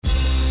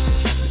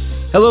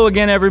Hello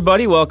again,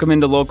 everybody. Welcome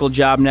into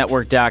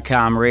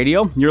localjobnetwork.com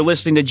radio. You're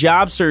listening to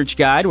Job Search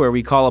Guide, where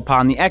we call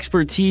upon the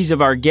expertise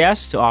of our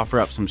guests to offer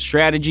up some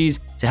strategies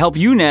to help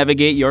you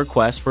navigate your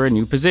quest for a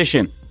new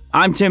position.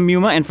 I'm Tim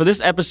Muma, and for this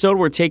episode,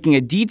 we're taking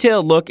a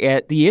detailed look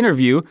at the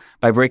interview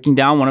by breaking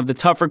down one of the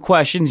tougher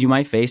questions you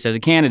might face as a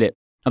candidate.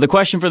 Now, the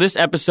question for this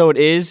episode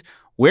is,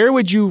 where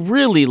would you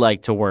really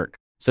like to work?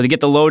 So to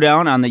get the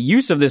lowdown on the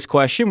use of this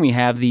question, we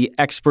have the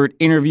expert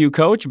interview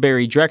coach,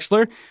 Barry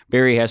Drexler.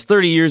 Barry has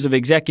 30 years of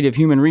executive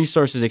human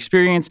resources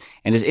experience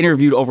and has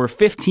interviewed over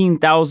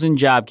 15,000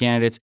 job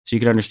candidates, so you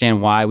can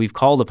understand why we've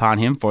called upon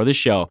him for the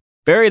show.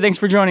 Barry, thanks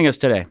for joining us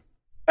today.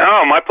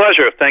 Oh, my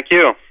pleasure. Thank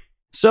you.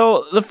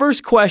 So the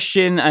first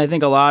question I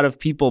think a lot of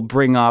people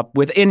bring up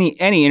with any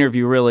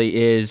interview really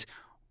is,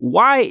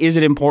 why is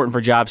it important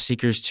for job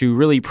seekers to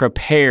really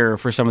prepare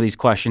for some of these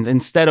questions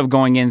instead of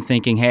going in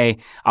thinking, hey,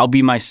 I'll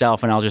be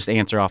myself and I'll just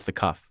answer off the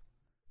cuff?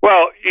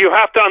 Well, you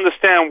have to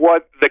understand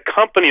what the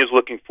company is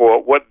looking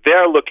for, what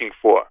they're looking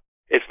for.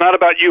 It's not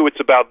about you, it's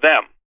about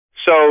them.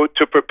 So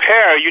to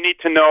prepare, you need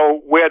to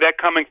know where they're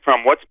coming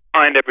from, what's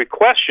behind every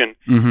question.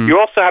 Mm-hmm. You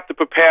also have to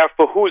prepare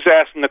for who's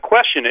asking the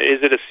question.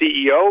 Is it a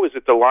CEO? Is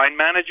it the line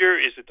manager?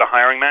 Is it the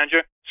hiring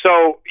manager?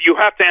 So you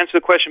have to answer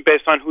the question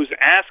based on who's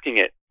asking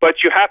it.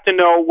 But you have to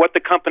know what the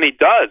company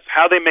does,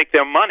 how they make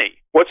their money,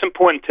 what's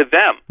important to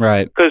them.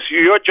 Right. Because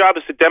your job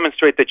is to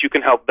demonstrate that you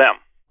can help them.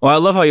 Well, I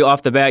love how you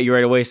off the bat, you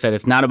right away said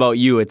it's not about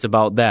you, it's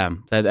about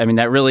them.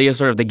 That really is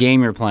sort of the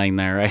game you're playing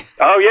there, right?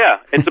 Oh, yeah.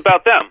 It's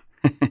about them.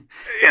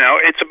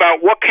 It's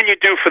about what can you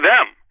do for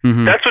them.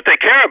 Mm-hmm. That's what they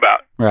care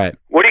about. Right.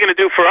 What are you going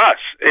to do for us?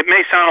 It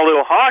may sound a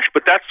little harsh,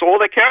 but that's all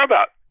they care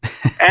about.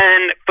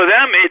 And for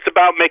them, it's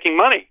about making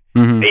money.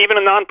 Mm-hmm. Even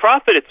a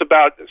nonprofit, it's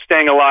about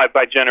staying alive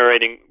by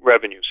generating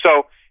revenue.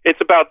 So it's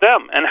about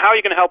them and how are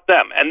you going to help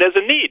them. And there's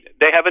a need.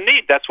 They have a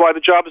need. That's why the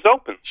job is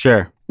open.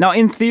 Sure. Now,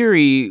 in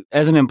theory,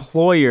 as an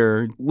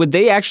employer, would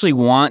they actually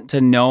want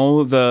to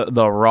know the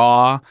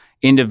raw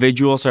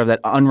individual, sort of that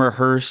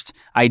unrehearsed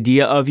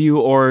idea of you,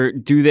 or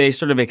do they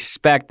sort of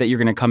expect that you're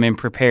going to come in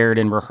prepared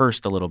and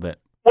rehearsed a little bit?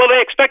 Well,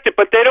 they expect it,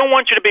 but they don't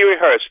want you to be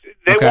rehearsed.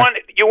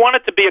 You want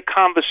it to be a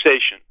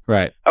conversation,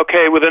 right?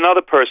 Okay, with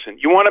another person.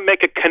 You want to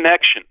make a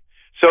connection.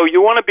 So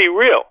you want to be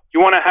real. You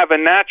want to have a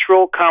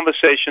natural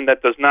conversation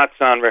that does not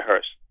sound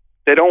rehearsed.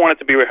 They don't want it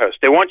to be rehearsed.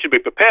 They want you to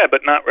be prepared,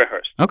 but not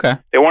rehearsed. Okay.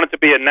 They want it to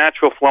be a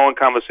natural flowing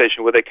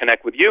conversation where they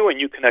connect with you and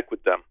you connect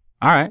with them.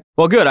 All right.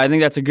 Well, good. I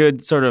think that's a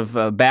good sort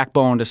of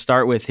backbone to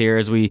start with here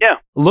as we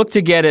look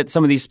to get at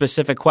some of these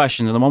specific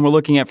questions. And the one we're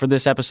looking at for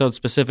this episode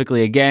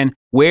specifically, again,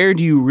 where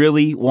do you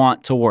really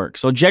want to work?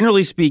 So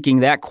generally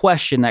speaking, that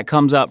question that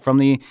comes up from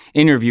the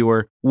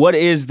interviewer, what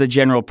is the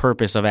general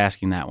purpose of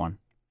asking that one?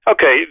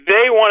 Okay.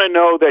 They want to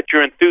know that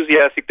you're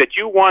enthusiastic, that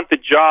you want the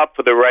job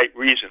for the right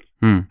reason.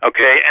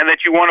 Okay. And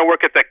that you want to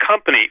work at that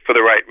company for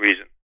the right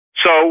reason.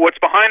 So what's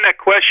behind that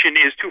question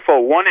is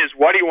twofold. One is,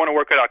 why do you want to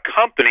work at our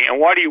company,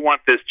 and why do you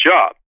want this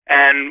job?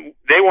 And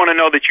they want to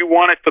know that you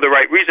want it for the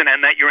right reason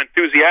and that you're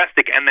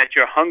enthusiastic and that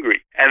you're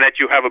hungry and that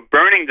you have a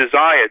burning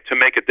desire to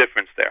make a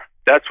difference there.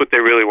 That's what they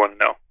really want to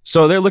know.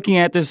 So they're looking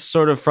at this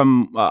sort of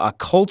from a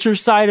culture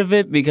side of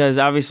it, because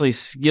obviously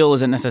skill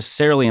isn't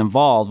necessarily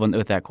involved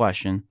with that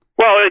question.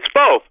 Well, it's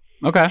both.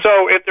 Okay.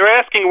 So if they're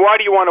asking, why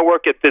do you want to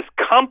work at this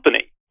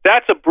company?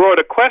 That's a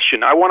broader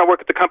question. I want to work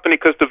at the company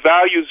because the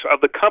values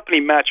of the company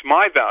match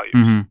my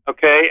values,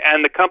 okay?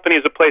 And the company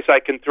is a place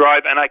I can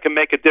thrive and I can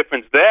make a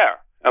difference there,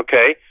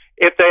 okay?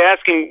 If they're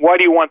asking, why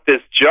do you want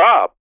this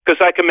job? Because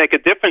I can make a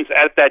difference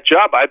at that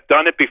job. I've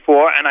done it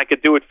before and I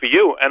could do it for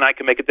you and I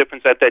can make a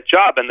difference at that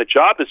job, and the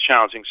job is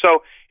challenging.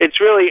 So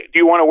it's really,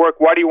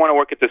 why do you want to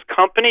work at this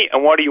company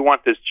and why do you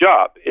want this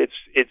job?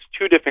 It's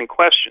two different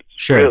questions,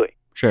 really.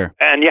 Sure.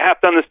 And you have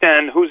to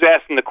understand who's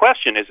asking the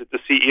question. Is it the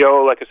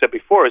CEO, like I said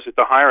before? Is it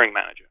the hiring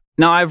manager?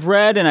 Now, I've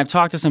read and I've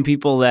talked to some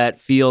people that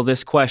feel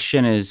this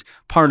question is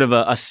part of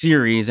a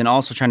series and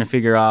also trying to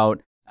figure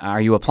out,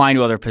 are you applying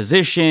to other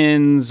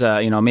positions?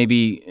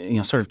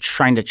 Maybe sort of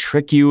trying to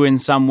trick you in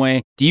some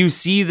way. Do you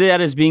see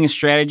that as being a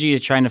strategy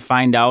of trying to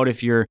find out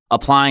if you're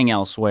applying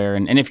elsewhere?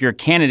 And if you're a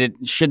candidate,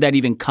 should that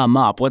even come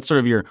up? What's sort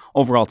of your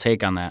overall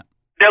take on that?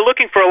 They're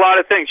looking for a lot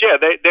of things. Yeah,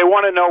 they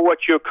want to know what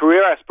your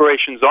career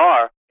aspirations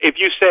are. If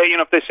you say,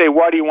 if they say,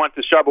 why do you want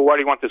this job or why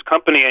do you want this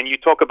company, and you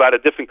talk about a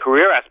different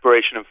career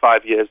aspiration in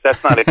 5 years,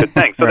 that's not a good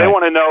thing. So Right. They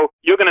want to know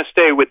you're going to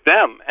stay with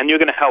them and you're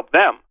going to help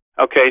them.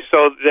 Okay,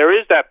 so there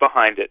is that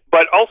behind it.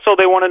 But also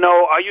they want to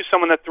know, are you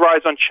someone that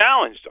thrives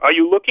unchallenged? Are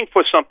you looking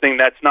for something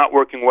that's not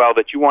working well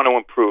that you want to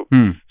improve?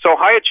 So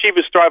high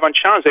achievers thrive on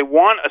challenge. They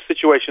want a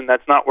situation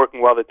that's not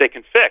working well that they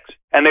can fix.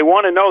 And they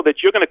want to know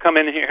that you're going to come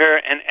in here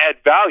and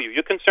add value.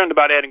 You're concerned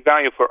about adding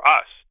value for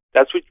us.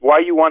 That's why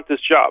you want this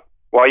job,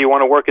 why you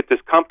want to work at this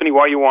company,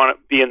 why you want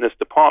to be in this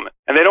department.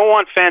 And they don't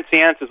want fancy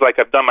answers like,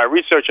 I've done my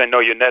research, I know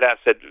your net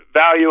asset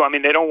value. I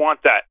mean, they don't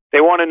want that.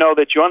 They want to know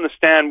that you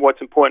understand what's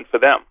important for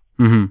them.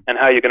 And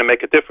how you're going to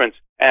make a difference,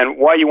 and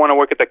why you want to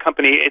work at the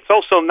company. It's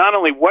also not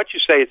only what you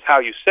say, it's how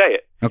you say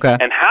it. Okay.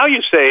 And how you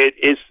say it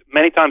is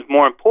many times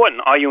more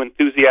important. Are you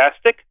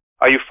enthusiastic?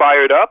 Are you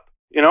fired up?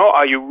 You know,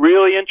 are you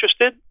really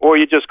interested, or are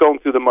you just going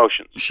through the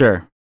motions?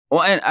 Sure.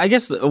 Well, and I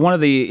guess one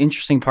of the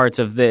interesting parts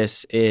of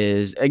this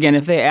is, again,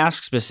 if they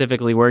ask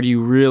specifically, where do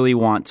you really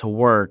want to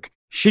work?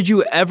 Should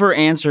you ever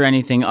answer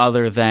anything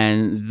other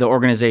than the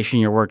organization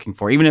you're working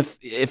for? Even if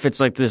it's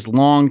like this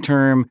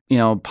long-term,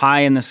 pie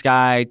in the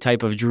sky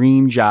type of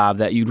dream job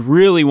that you'd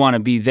really want to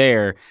be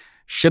there,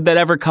 should that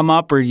ever come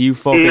up, or do you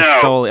focus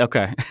solely?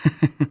 Okay.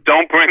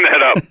 Don't bring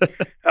that up.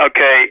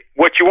 Okay.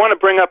 What you want to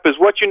bring up is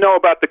what you know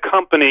about the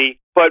company,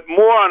 but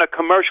more on a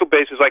commercial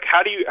basis. Like,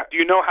 do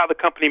you know how the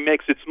company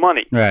makes its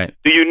money? Right.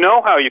 Do you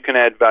know how you can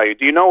add value?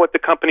 Do you know what the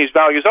company's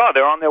values are?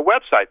 They're on their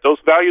website. Those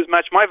values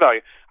match my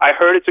value. I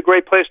heard it's a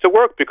great place to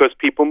work because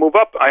people move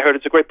up. I heard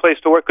it's a great place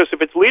to work because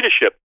of its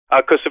leadership,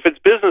 because of its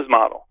business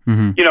model.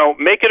 Mm-hmm.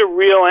 Make it a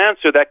real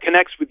answer that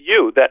connects with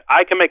you, that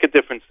I can make a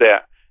difference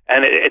there.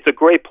 And it's a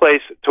great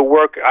place to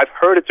work. I've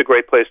heard it's a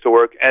great place to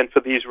work, and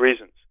for these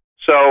reasons.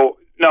 So,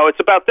 no, it's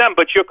about them,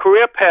 but your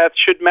career path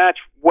should match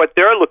what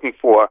they're looking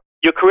for.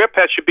 Your career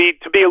path should be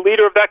to be a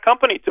leader of that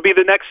company, to be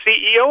the next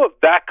CEO of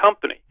that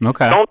company.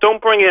 Okay.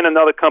 Don't bring in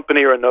another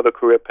company or another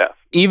career path.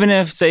 Even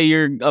if, say,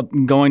 you're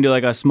going to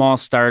like a small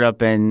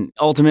startup and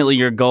ultimately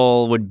your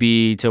goal would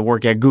be to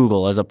work at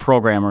Google as a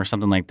programmer or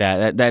something like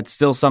that, that's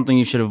still something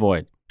you should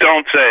avoid.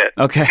 Don't say it.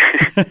 Okay.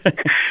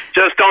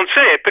 Just don't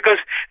say it, because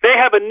they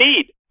have a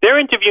need. They're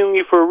interviewing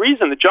you for a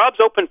reason. The job's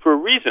open for a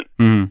reason.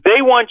 Mm.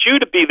 They want you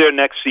to be their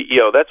next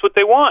CEO. That's what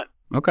they want.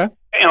 Okay.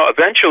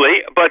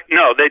 Eventually, but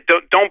no, they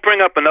don't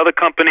bring up another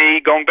company,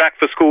 going back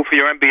for school for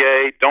your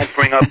MBA. Don't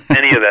bring up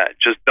any of that.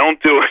 Just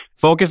don't do it.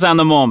 Focus on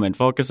the moment.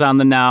 Focus on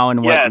the now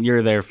and what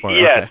you're there for.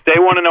 Yes, okay. They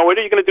want to know, what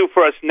are you going to do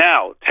for us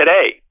now,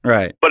 today?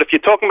 Right. But if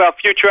you're talking about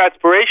future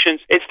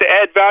aspirations, it's to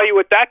add value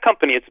at that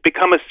company. It's to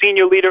become a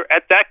senior leader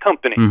at that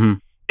company. Mm-hmm.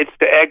 It's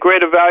to add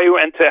greater value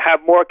and to have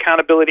more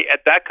accountability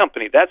at that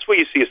company. That's where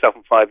you see yourself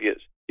in 5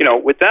 years,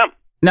 with them.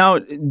 Now,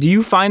 do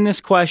you find this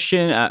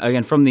question,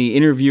 again, from the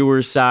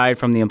interviewer's side,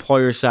 from the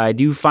employer's side,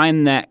 do you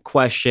find that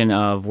question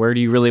of where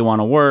do you really want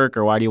to work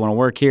or why do you want to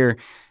work here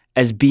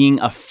as being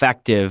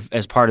effective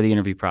as part of the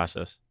interview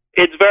process?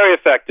 It's very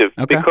effective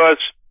because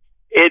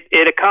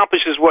it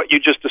accomplishes what you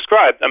just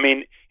described. I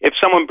mean, if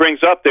someone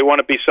brings up they want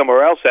to be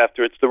somewhere else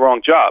after, it's the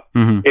wrong job.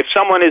 Mm-hmm. If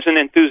someone isn't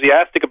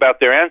enthusiastic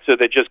about their answer,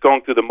 they're just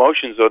going through the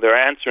motions, or they're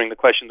answering the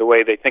question the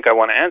way they think I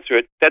want to answer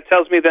it, that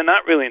tells me they're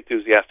not really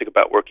enthusiastic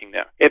about working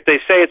there. If they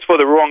say it's for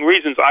the wrong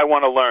reasons, I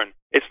want to learn.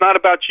 It's not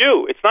about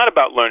you. It's not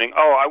about learning.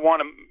 Oh, I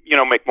want to,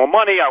 make more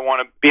money. I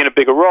want to be in a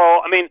bigger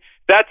role. I mean,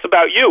 that's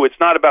about you. It's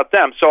not about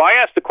them. So I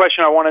ask the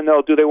question, I want to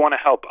know, do they want to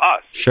help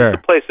us? Sure. It's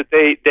a place that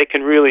they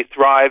can really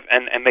thrive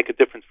and make a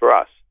difference for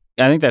us.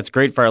 I think that's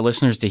great for our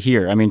listeners to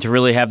hear. I mean, to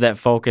really have that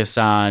focus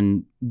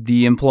on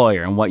the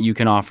employer and what you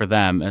can offer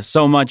them,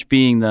 so much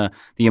being the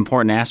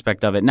important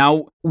aspect of it.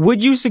 Now,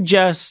 would you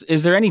suggest,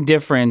 is there any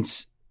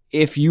difference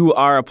if you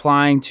are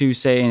applying to,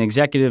 say, an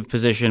executive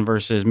position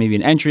versus maybe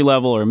an entry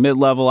level or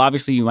mid-level?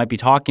 Obviously, you might be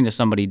talking to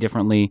somebody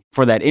differently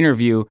for that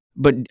interview,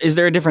 but is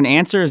there a different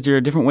answer? Is there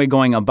a different way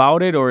going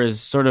about it, or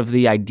is sort of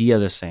the idea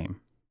the same?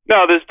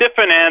 No, there's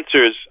different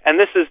answers, and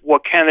this is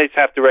what candidates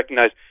have to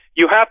recognize.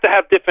 You have to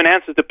have different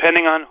answers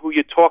depending on who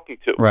you're talking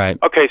to. Right.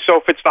 Okay, so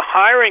if it's the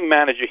hiring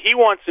manager, he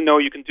wants to know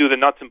you can do the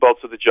nuts and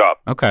bolts of the job.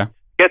 Okay.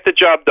 Get the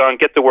job done,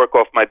 get the work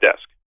off my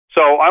desk.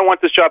 So I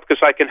want this job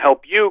because I can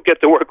help you get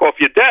the work off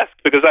your desk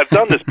because I've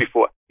done this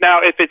before. Now,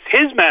 if it's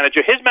his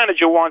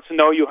manager wants to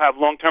know you have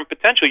long-term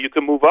potential. You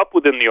can move up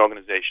within the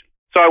organization.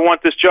 So I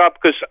want this job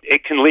because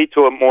it can lead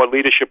to a more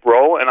leadership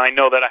role, and I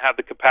know that I have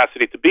the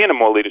capacity to be in a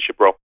more leadership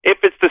role. If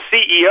it's the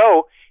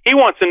CEO, he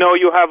wants to know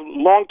you have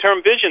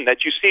long-term vision,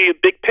 that you see a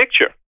big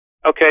picture.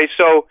 Okay,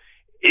 so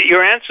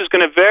your answer is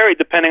going to vary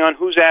depending on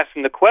who's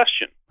asking the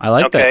question. I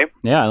like that.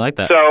 Yeah, I like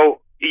that. So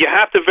you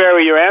have to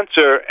vary your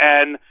answer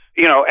and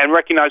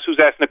recognize who's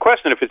asking the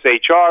question. If it's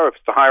HR, if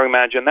it's the hiring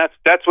manager, and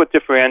that's what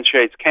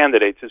differentiates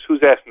candidates, is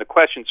who's asking the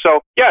question. So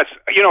yes,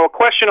 a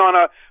question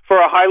for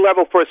a high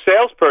level for a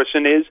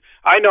salesperson is,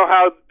 I know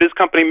how this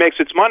company makes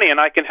its money, and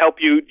I can help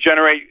you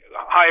generate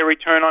higher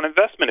return on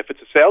investment. If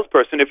it's a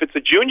salesperson, if it's a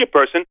junior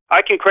person,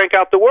 I can crank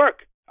out the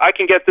work. I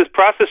can get this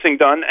processing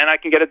done, and I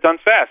can get it done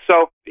fast.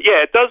 So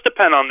yeah, it does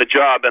depend on the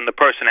job and the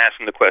person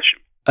asking the question.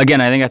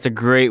 Again, I think that's a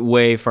great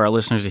way for our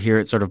listeners to hear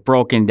it sort of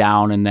broken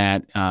down, in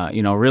that,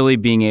 really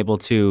being able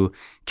to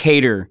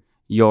cater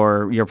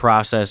your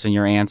process and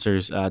your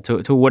answers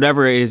to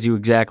whatever it is you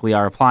exactly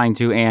are applying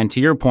to, and to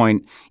your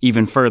point,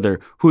 even further,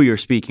 who you're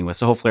speaking with.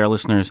 So hopefully our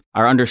listeners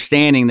are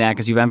understanding that,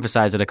 because you've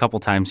emphasized it a couple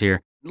times here.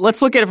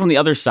 Let's look at it from the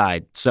other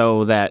side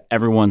so that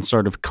everyone's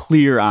sort of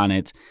clear on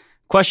it.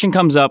 Question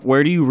comes up,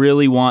 where do you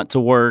really want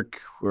to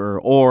work?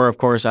 Or of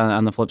course,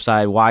 on the flip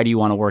side, why do you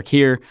want to work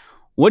here?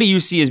 What do you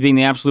see as being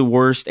the absolute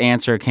worst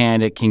answer a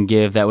candidate can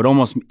give that would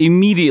almost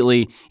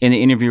immediately, in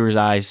the interviewer's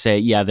eyes, say,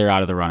 yeah, they're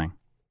out of the running?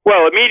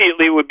 Well,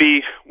 immediately would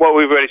be what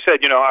we've already said.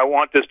 I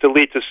want this to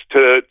lead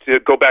to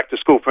go back to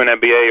school for an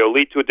MBA, or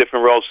lead to a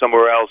different role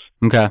somewhere else.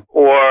 Okay.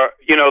 Or,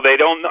 they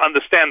don't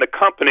understand the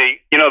company.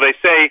 They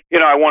say,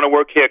 I want to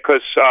work here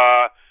because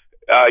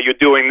you're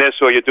doing this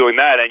or you're doing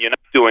that, and you're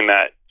not doing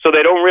that. So so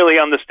they don't really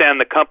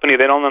understand the company.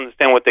 They don't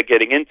understand what they're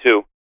getting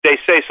into. They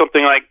say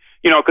something like,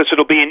 because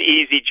it'll be an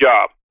easy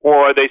job.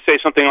 Or they say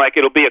something like,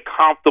 it'll be a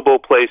comfortable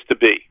place to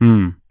be.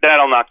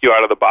 That'll knock you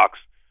out of the box.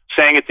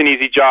 Saying it's an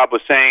easy job or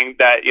saying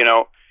that,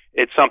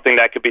 it's something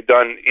that could be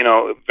done,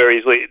 very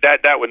easily,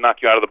 that would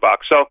knock you out of the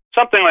box. So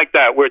something like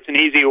that, where it's an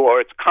easy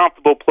or it's a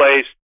comfortable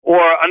place.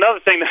 Or another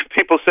thing that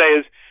people say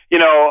is,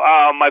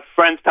 my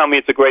friends tell me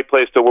it's a great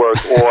place to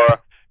work. Or,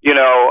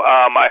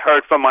 I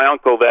heard from my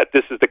uncle that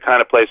this is the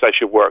kind of place I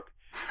should work.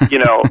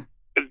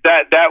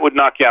 That would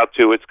knock you out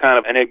too. It's kind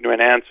of an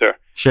ignorant answer.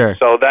 Sure.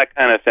 So that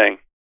kind of thing.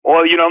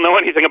 Or you don't know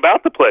anything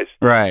about the place.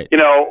 Right.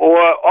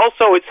 Or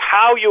also it's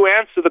how you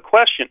answer the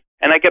question.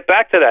 And I get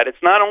back to that.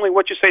 It's not only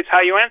what you say, it's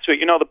how you answer it.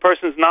 The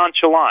person's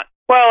nonchalant.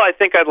 Well, I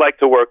think I'd like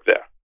to work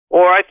there.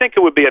 Or I think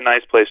it would be a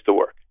nice place to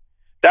work.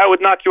 That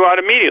would knock you out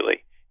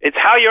immediately. It's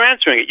how you're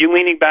answering it. You're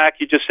leaning back.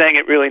 You're just saying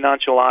it really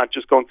nonchalant,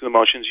 just going through the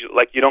motions,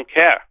 like you don't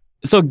care.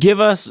 So give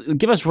us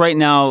right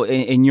now,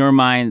 in your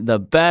mind, the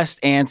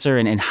best answer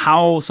and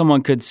how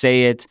someone could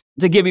say it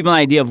to give people an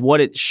idea of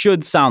what it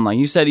should sound like.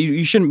 You said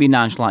you shouldn't be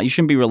nonchalant. You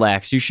shouldn't be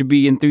relaxed. You should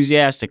be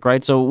enthusiastic,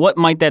 right? So what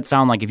might that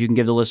sound like if you can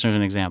give the listeners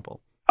an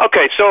example?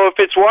 Okay, so if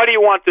it's why do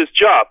you want this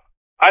job?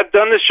 I've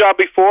done this job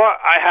before.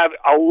 I have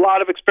a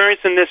lot of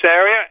experience in this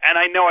area, and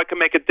I know I can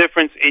make a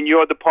difference in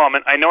your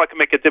department. I know I can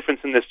make a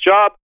difference in this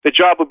job. The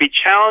job will be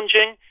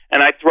challenging,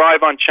 and I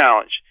thrive on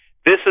challenge.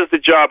 This is the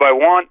job I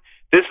want.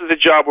 This is a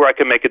job where I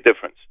can make a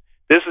difference.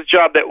 This is a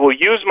job that will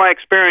use my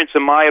experience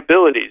and my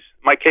abilities,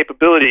 my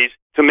capabilities,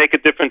 to make a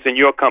difference in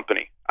your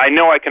company. I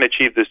know I can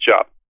achieve this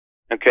job.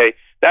 Okay?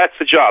 That's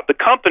the job. The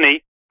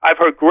company, I've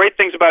heard great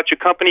things about your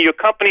company. Your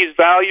company's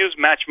values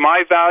match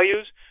my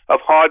values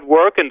of hard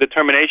work and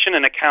determination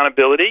and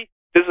accountability.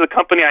 This is a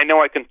company I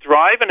know I can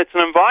thrive, and it's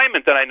an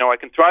environment that I know I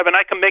can thrive, and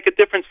I can make a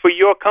difference for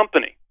your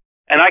company.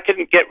 And I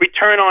can get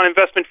return on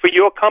investment for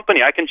your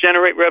company. I can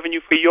generate revenue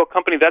for your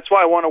company. That's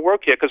why I want to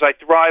work here, because I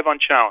thrive on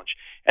challenge.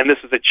 And this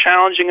is a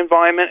challenging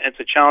environment, and it's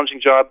a challenging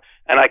job,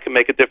 and I can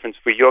make a difference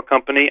for your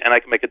company, and I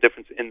can make a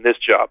difference in this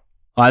job.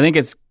 Well, I think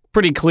it's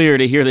pretty clear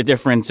to hear the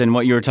difference in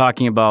what you were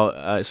talking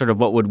about, sort of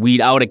what would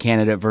weed out a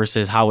candidate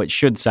versus how it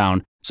should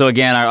sound. So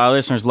again, our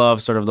listeners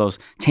love sort of those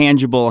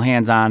tangible,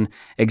 hands-on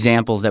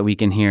examples that we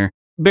can hear.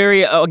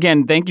 Barry,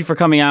 again, thank you for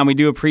coming on. We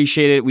do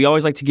appreciate it. We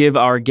always like to give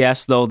our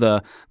guests, though,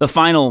 the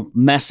final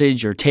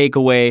message or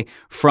takeaway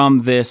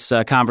from this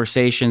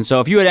conversation. So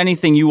if you had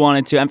anything you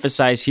wanted to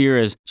emphasize here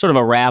as sort of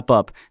a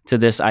wrap-up to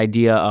this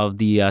idea of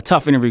the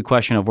tough interview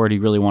question of where do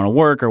you really want to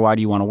work or why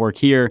do you want to work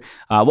here,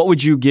 what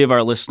would you give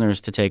our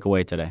listeners to take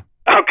away today?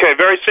 Okay,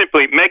 very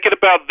simply, make it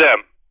about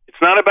them.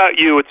 It's not about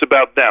you, it's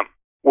about them.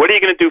 What are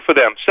you going to do for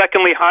them?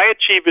 Secondly, high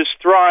achievers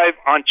thrive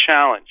on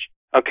challenge.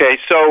 Okay,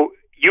 so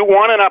you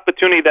want an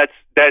opportunity that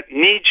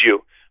needs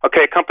you.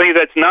 Okay, a company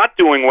that's not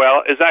doing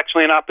well is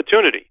actually an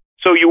opportunity.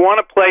 So you want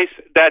a place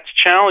that's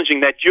challenging,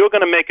 that you're going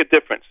to make a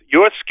difference.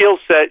 Your skill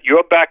set,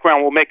 your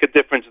background will make a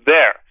difference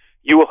there.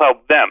 You will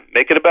help them.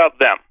 Make it about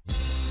them.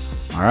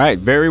 All right,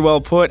 very well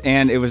put,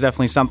 and it was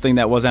definitely something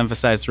that was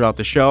emphasized throughout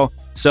the show.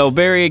 So,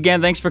 Barry,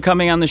 again, thanks for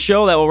coming on the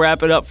show. That will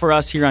wrap it up for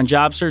us here on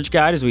Job Search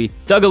Guide as we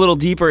dug a little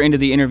deeper into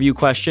the interview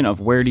question of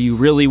where do you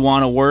really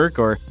want to work,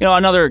 or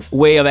another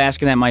way of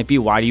asking that might be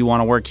why do you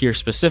want to work here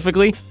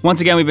specifically.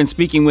 Once again, we've been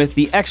speaking with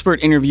the expert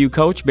interview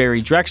coach,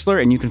 Barry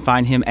Drexler, and you can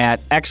find him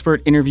at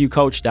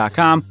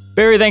expertinterviewcoach.com.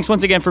 Barry, thanks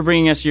once again for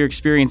bringing us your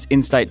experience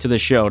insight to the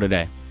show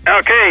today.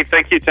 Okay,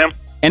 thank you, Tim.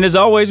 And as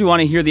always, we want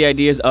to hear the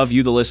ideas of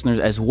you, the listeners,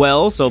 as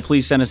well. So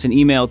please send us an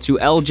email to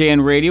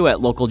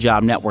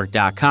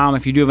ljnradio@localjobnetwork.com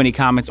if you do have any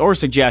comments or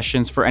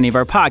suggestions for any of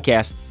our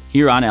podcasts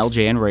here on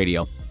LJN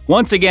Radio.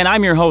 Once again,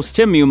 I'm your host,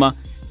 Tim Muma.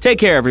 Take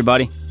care,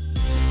 everybody.